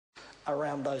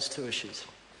around those two issues.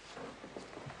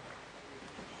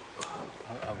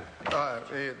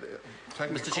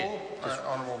 Mr. Chair,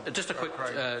 just a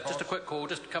quick call,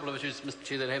 just a couple of issues, Mr.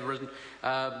 Chair, that have arisen.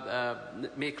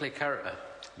 Mayor Claire Curran,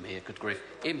 Mayor, good grief,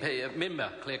 Member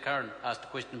Claire Curran asked a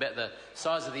question about the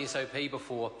size of the SOP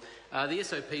before. The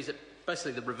SOP is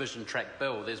basically the revision track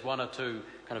bill. There's one or two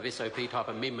kind of SOP type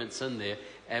amendments in there,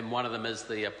 and one of them is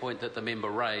the point that the member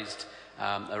raised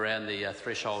around the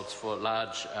thresholds for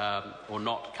large or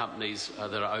not companies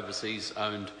that are overseas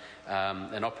owned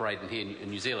and operating here in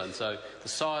New Zealand. So the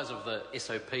size of the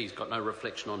SOP has got no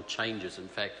reflection on changes. In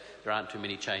fact, there aren't too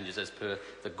many changes as per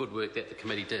the good work that the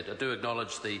committee did. I do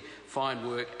acknowledge the fine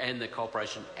work and the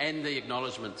cooperation and the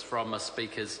acknowledgements from our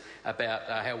speakers about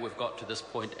how we've got to this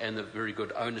point and the very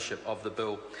good ownership of the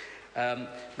bill.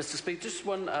 Mr. Speaker, just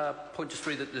one point just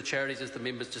through the charities, as the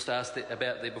members just asked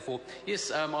about there before.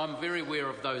 Yes, I'm very aware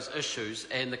of those issues,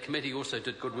 and the committee also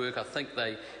did good work. I think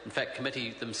they, in fact,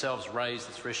 committee themselves raised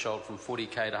the threshold from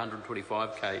 40k to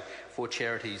 125k for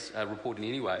charities reporting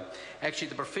anyway. Actually,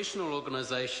 the professional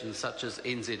organisations such as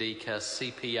NZECA,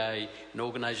 CPA and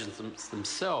organisations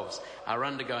themselves are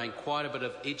undergoing quite a bit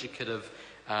of educative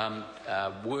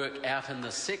work out in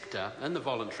the sector, in the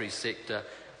voluntary sector,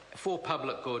 for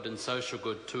public good and social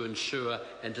good to ensure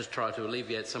and just try to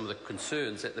alleviate some of the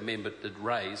concerns that the member did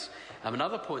raise.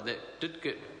 Another point that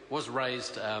was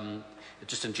raised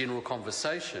just in general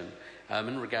conversation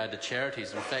in regard to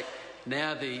charities, in fact,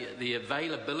 now the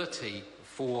availability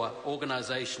for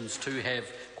organisations to have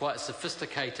quite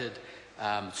sophisticated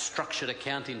structured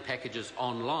accounting packages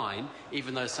online,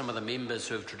 even though some of the members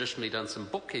who have traditionally done some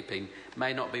bookkeeping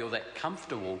may not be all that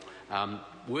comfortable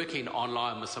working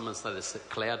online with some of the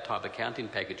cloud type accounting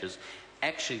packages.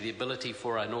 Actually, the ability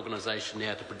for an organisation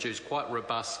now to produce quite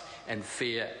robust and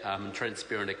fair and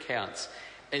transparent accounts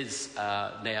is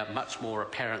now much more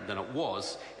apparent than it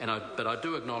was, but I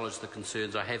do acknowledge the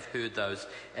concerns. I have heard those,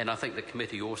 and I think the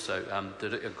committee also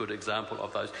did a good example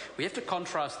of those. We have to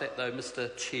contrast that, though,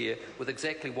 Mr. Chair, with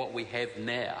exactly what we have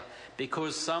now,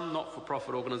 because some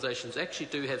not-for-profit organisations actually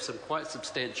do have some quite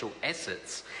substantial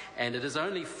assets, and it is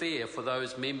only fair for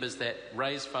those members that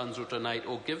raise funds or donate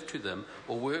or give to them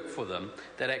or work for them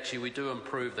that actually we do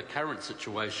improve the current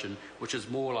situation, which is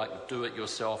more like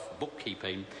do-it-yourself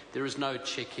bookkeeping. There is no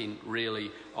checking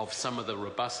really of some of the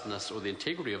robustness or the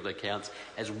integrity of the accounts,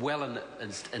 as well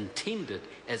intended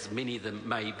as many of them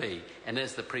may be. And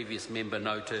as the previous member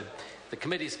noted, the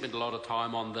committee spent a lot of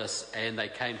time on this and they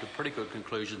came to pretty good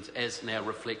conclusions, as now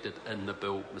reflected in the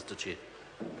bill, Mr. Chair.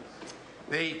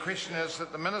 The question is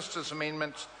that the Minister's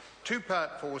amendments to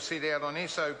Part 4 set out on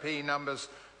SOP numbers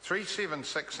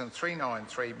 376 and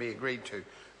 393 be agreed to.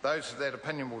 Those of that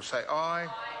opinion will say aye.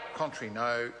 Contrary,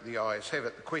 no. The ayes have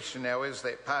it. The question now is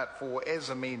that Part 4, as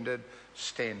amended,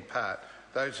 stand part.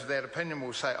 Those of that opinion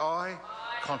will say aye.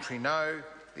 Contrary, no.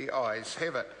 The ayes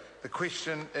have it. The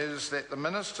question is that the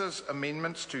Minister's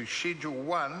amendments to Schedule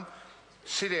 1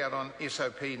 set out on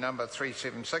SOP number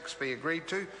 376 be agreed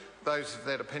to. Those of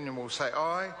that opinion will say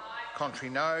aye.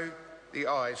 Contrary, no. The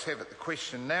ayes have it. The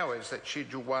question now is that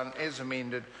Schedule 1 as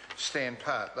amended stand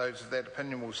part. Those of that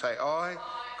opinion will say aye.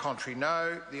 Contrary,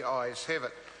 no. The ayes have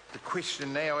it. The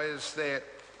question now is that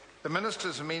the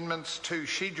Minister's amendments to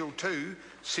Schedule 2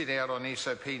 set out on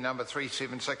SOP number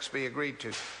 376 be agreed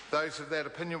to. Those of that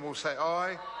opinion will say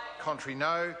aye. Contrary,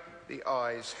 no. The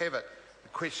ayes have it. The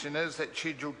question is that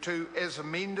Schedule 2 as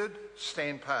amended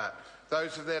stand part.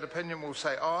 Those of that opinion will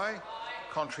say aye.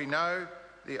 Contrary, no.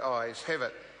 The ayes have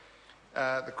it.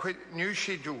 New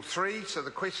Schedule 3, so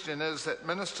the question is that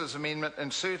Minister's amendment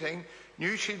inserting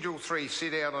new Schedule 3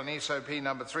 set out on SOP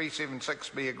number 376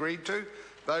 be agreed to.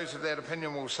 Those of that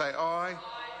opinion will say aye.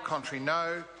 Contrary,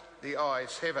 no. The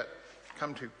ayes have it.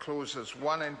 Come to clauses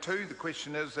 1 and 2. The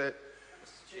question is that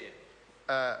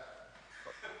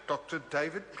Dr.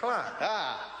 David Clark.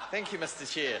 Thank you, Mr.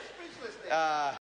 Chair.